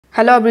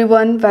Hello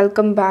everyone,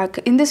 welcome back.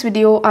 In this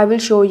video, I will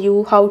show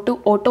you how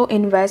to auto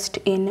invest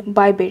in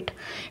Bybit.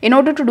 In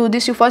order to do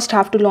this, you first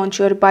have to launch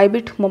your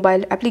Bybit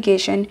mobile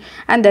application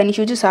and then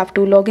you just have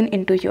to log in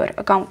into your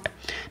account.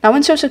 Now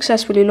once you're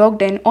successfully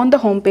logged in, on the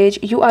home page,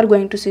 you are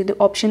going to see the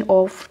option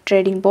of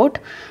trading bot.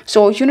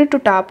 So you need to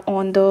tap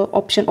on the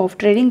option of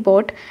trading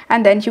bot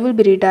and then you will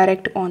be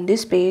redirected on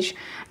this page.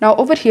 Now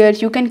over here,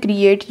 you can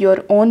create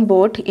your own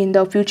bot in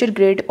the future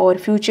grid or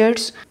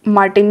futures,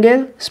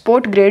 martingale,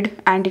 spot grid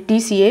and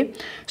TCA.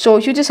 So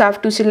you just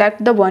have to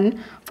select the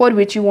one for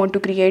which you want to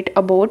create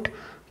a bot.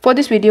 For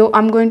this video,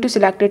 I'm going to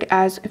select it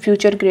as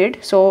future grid.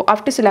 So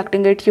after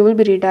selecting it, you will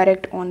be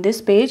redirected on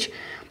this page.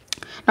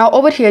 Now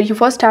over here, you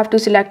first have to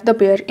select the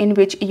pair in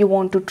which you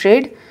want to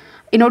trade.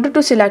 In order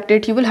to select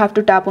it, you will have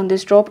to tap on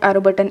this drop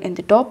arrow button in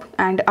the top,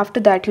 and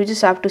after that you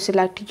just have to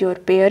select your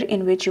pair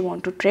in which you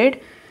want to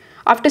trade.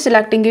 After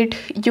selecting it,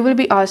 you will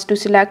be asked to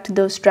select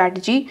the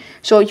strategy.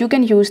 So you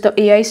can use the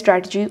AI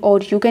strategy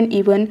or you can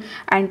even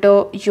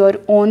enter your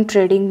own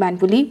trading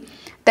manually.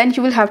 Then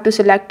you will have to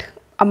select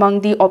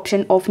among the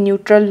option of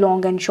neutral,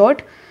 long and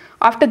short.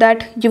 After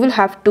that, you will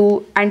have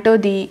to enter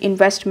the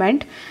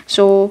investment.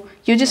 So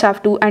you just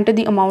have to enter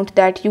the amount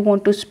that you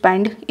want to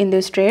spend in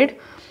this trade.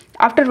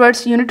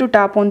 Afterwards, you need to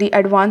tap on the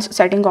advanced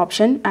setting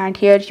option, and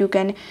here you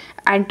can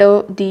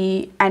enter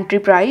the entry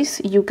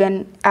price. You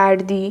can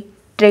add the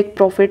take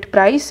profit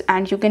price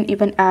and you can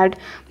even add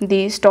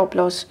the stop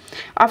loss.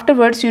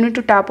 Afterwards, you need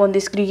to tap on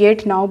this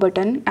create now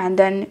button and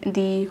then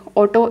the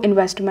auto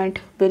investment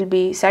will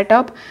be set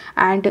up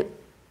and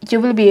you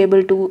will be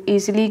able to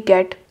easily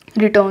get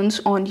returns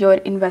on your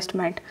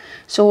investment.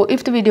 So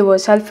if the video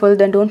was helpful,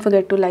 then don't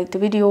forget to like the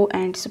video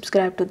and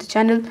subscribe to the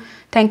channel.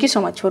 Thank you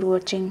so much for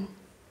watching.